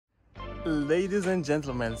Ladies and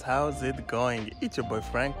gentlemen, how's it going? It's your boy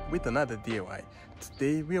Frank with another DIY.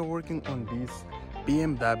 Today we are working on this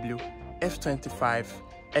BMW F25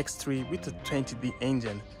 X3 with a 20D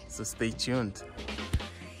engine, so stay tuned.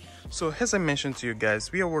 So as I mentioned to you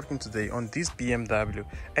guys, we are working today on this BMW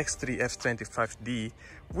X3 F25D,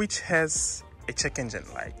 which has a check engine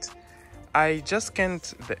light. I just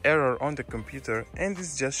scanned the error on the computer and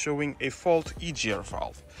it's just showing a fault EGR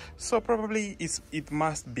valve. So probably it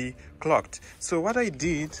must be clogged. So what I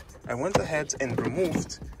did, I went ahead and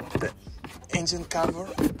removed the engine cover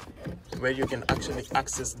where you can actually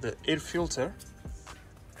access the air filter.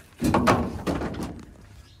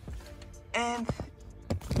 And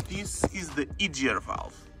this is the EGR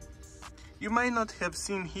valve. You might not have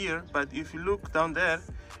seen here, but if you look down there,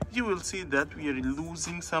 you will see that we are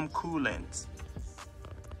losing some coolant.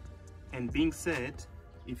 And being said,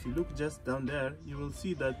 if you look just down there, you will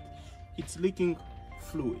see that it's leaking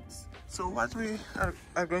fluids. So what we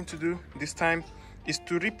are going to do this time is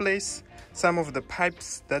to replace some of the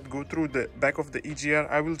pipes that go through the back of the EGR.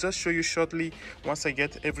 I will just show you shortly once I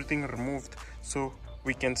get everything removed, so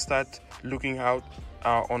we can start looking out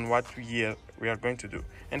on what we are going to do.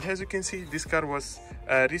 And as you can see, this car was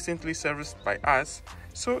recently serviced by us.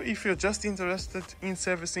 So if you're just interested in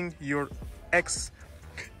servicing your X3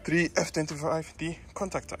 F25D,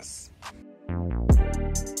 contact us.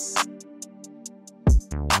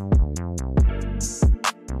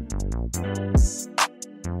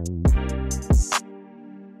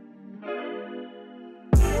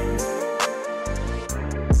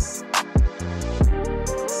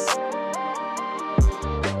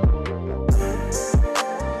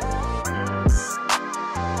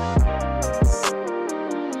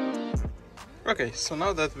 Okay, so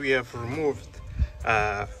now that we have removed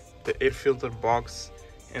the air filter box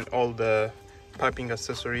and all the piping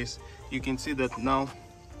accessories, you can see that now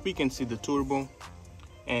we can see the turbo,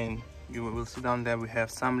 and you will see down there we have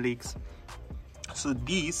some leaks. So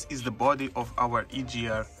this is the body of our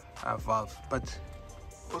EGR valve. But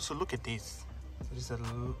also look at this, there's a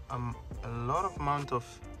lot of amount of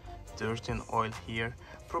dirt and oil here.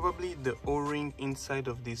 Probably the o-ring inside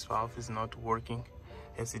of this valve is not working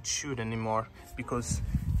as it should anymore, because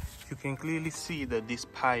you can clearly see that this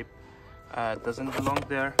pipe doesn't belong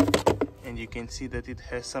there, and you can see that it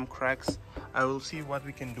has some cracks. I will see what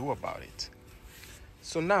we can do about it.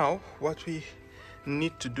 So now what we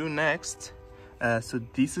need to do next, so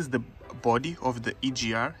this is the body of the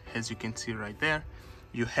EGR. As you can see right there,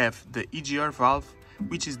 you have the EGR valve,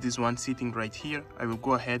 which is this one sitting right here. I will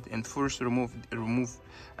go ahead and first remove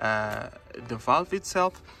the valve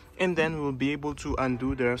itself, and then we'll be able to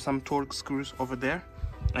undo. There are some torque screws over there,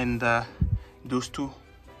 and those two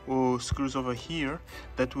screws over here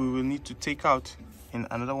that we will need to take out, and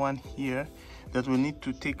another one here that we'll need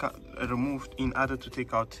to take out, removed in order to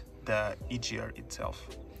take out the EGR itself,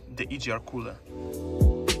 the EGR cooler.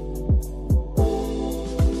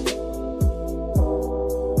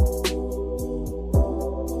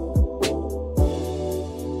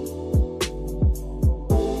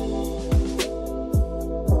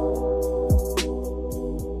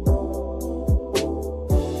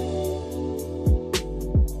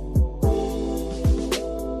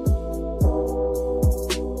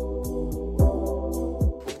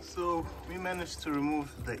 Managed to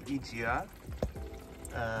remove the EGR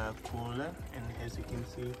cooler, and as you can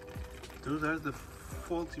see, those are the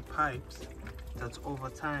faulty pipes that over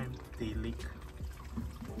time they leak.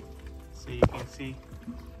 So you can see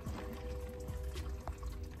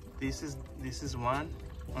this is one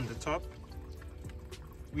on the top,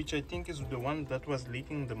 which I think is the one that was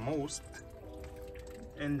leaking the most,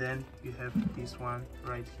 and then you have this one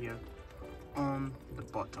right here on the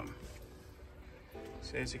bottom.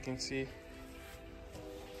 So as you can see,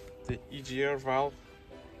 the EGR valve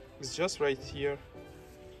is just right here,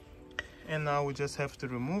 and now we just have to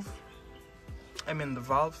remove the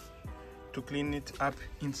valve to clean it up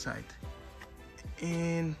inside.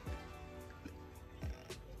 And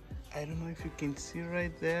I don't know if you can see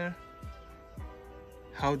right there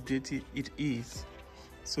how dirty it is,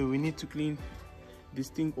 so we need to clean this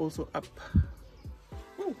thing also up.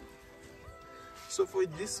 Woo. So for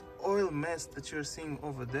this oil mess that you're seeing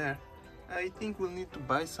over there, I think we'll need to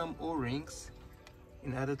buy some o-rings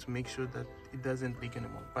in order to make sure that it doesn't leak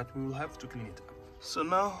anymore, but we will have to clean it up. So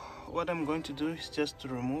now what I'm going to do is just to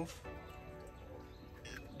remove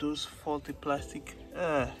those faulty plastic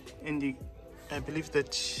and I believe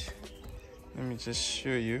that, let me just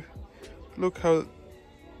show you, look how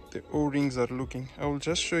the o-rings are looking. I will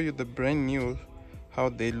just show you the brand new how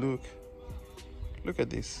they look. Look at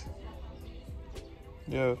this.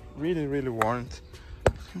 They're really worn.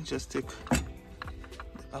 Let me just take the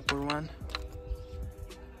upper one.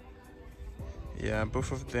 Yeah,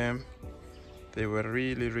 both of them, they were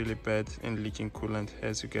really bad in leaking coolant,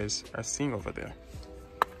 as you guys are seeing over there.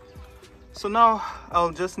 So now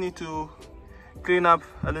I'll just need to clean up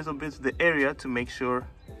a little bit the area to make sure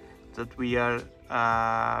that we are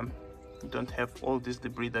don't have all this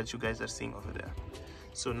debris that you guys are seeing over there.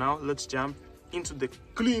 So now let's jump into the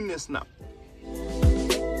cleanness now.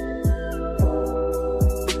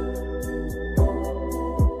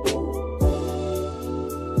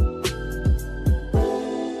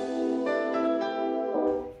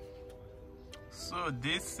 So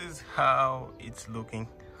this is how it's looking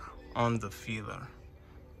on the filler.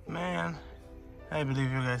 Man, I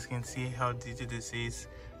believe you guys can see how dirty this is.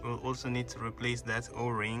 We'll also need to replace that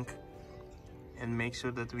o-ring and make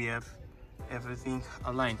sure that we have everything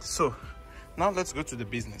aligned. So now let's go to the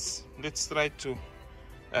business. Let's try to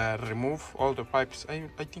remove all the pipes. I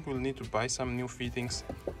think we'll need to buy some new fittings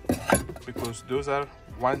because those are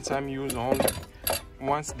one-time use only.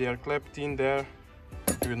 Once they are clapped in there,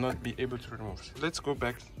 you will not be able to remove. So let's go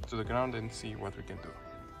back to the ground and see what we can do.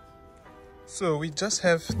 So we just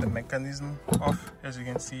have the mechanism off. As you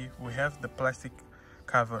can see, we have the plastic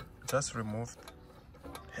cover just removed,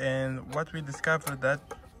 and what we discovered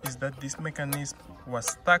is that this mechanism was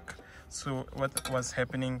stuck. So what was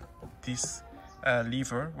happening, this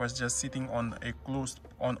lever was just sitting on a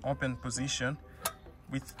open position,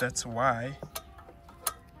 that's why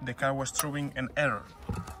the car was throwing an error.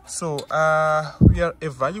 So we are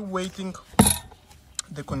evaluating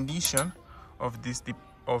the condition of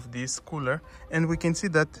this cooler, and we can see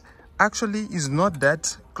that actually is not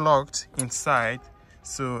that clogged inside.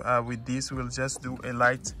 So with this we'll just do a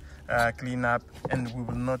light cleanup, and we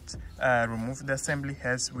will not remove the assembly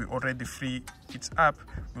as we already free it up.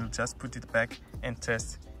 We'll just put it back and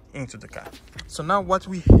test into the car. So now what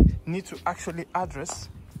we need to actually address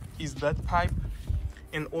is that pipe,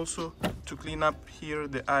 and also to clean up here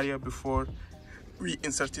the area before we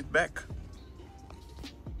insert it back.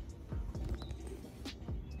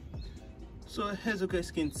 So as you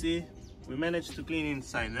guys can see, we managed to clean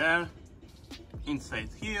inside there, inside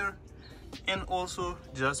here, and also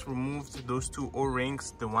just removed those two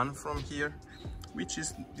o-rings, the one from here, which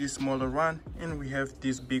is this smaller one, and we have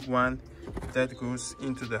this big one that goes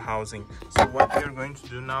into the housing. So what we are going to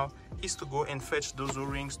do now is to go and fetch those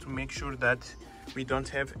o-rings to make sure that we don't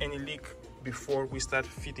have any leak before we start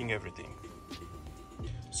fitting everything.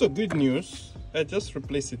 So good news, I just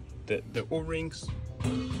replaced the o-rings,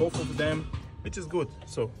 both of them, which is good.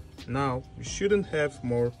 So now we shouldn't have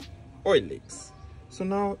more oil leaks. So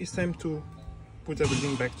now it's time to put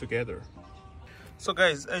everything back together. So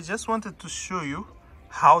guys, I just wanted to show you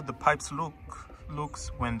how the pipes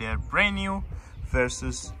looks when they are brand new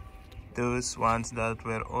versus those ones that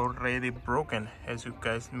were already broken. As you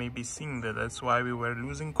guys may be seeing, that's why we were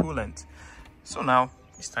losing coolant. So now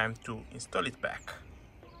it's time to install it back.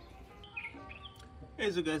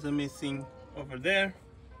 As you guys are missing over there,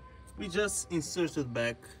 we just inserted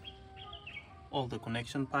back all the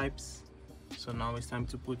connection pipes. So now it's time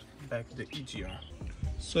to put back the EGR.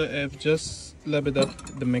 So I've just lathered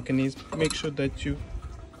up the mechanism. Make sure that you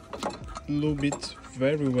lube it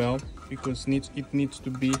very well, because it needs to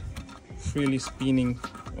be freely spinning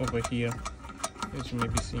over here, as you may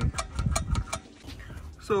be seeing.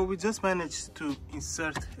 So we just managed to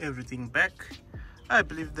insert everything back. I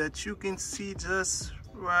believe that you can see just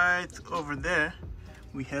right over there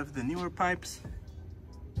we have the newer pipes,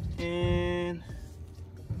 and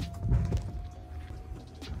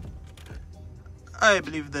I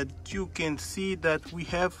believe that you can see that we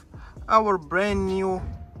have our brand new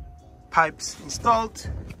pipes installed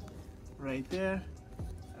right there.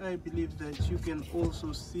 I believe that you can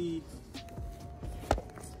also see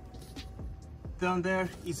down there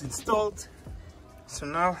is installed. So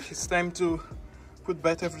now it's time to put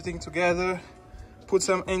back everything together, put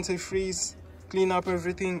some antifreeze, clean up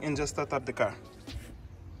everything, and just start up the car.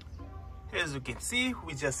 As you can see,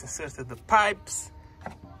 we just inserted the pipes.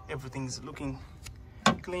 Everything is looking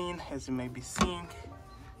clean, as you may be seeing.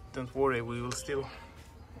 Don't worry, we will still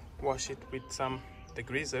wash it with some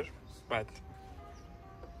degreaser, but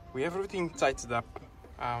we have everything tightened up.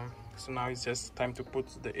 So now it's just time to put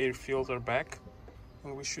the air filter back,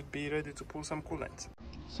 and we should be ready to pull some coolant.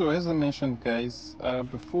 So as I mentioned, guys,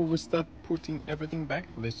 before we start putting everything back,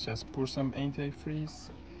 let's just pour some antifreeze,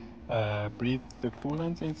 breathe the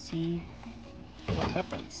coolant, and see what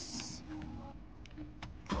happens.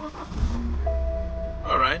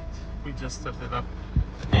 Alright, we just started up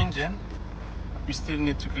the engine. We still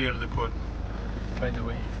need to clear the code, by the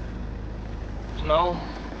way. Now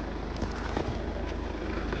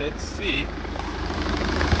let's see if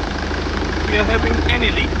we are having any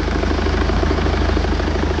leak.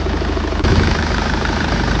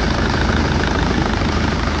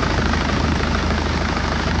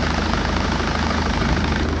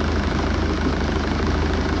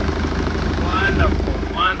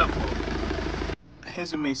 Wonderful, wonderful.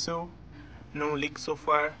 As you may see, no leak so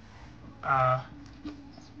far.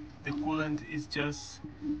 The coolant is just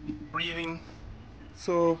breathing.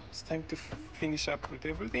 So it's time to finish up with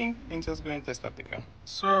everything and just go and test up the car.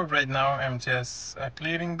 So right now I'm just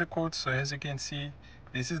clearing the code. So as you can see,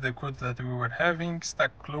 this is the code that we were having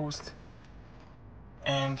stuck closed,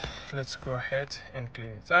 and let's go ahead and clean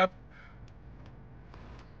it up.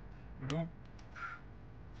 Loop,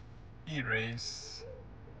 erase.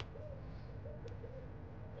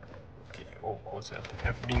 Okay, all codes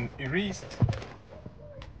have been erased.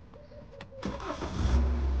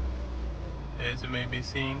 As you may be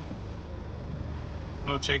seeing,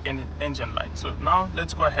 no check any engine light. So now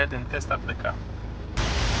let's go ahead and test up the car.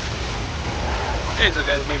 Okay, so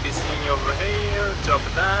guys may be seeing over here, job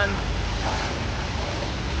done.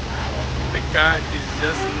 The car is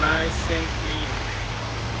just nice and clean.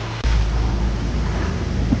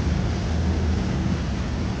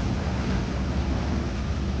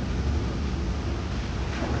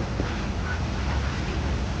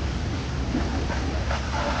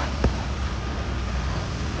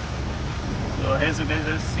 So as you guys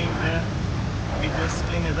are seeing there, we just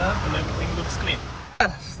clean it up and everything looks clean.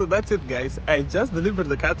 So that's it, guys. I just delivered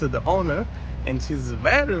the car to the owner and she's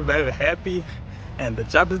very happy, and the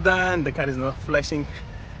job is done. The car is not flashing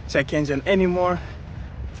check engine anymore.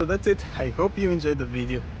 So that's it. I hope you enjoyed the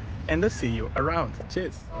video and I'll see you around.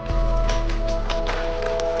 Cheers.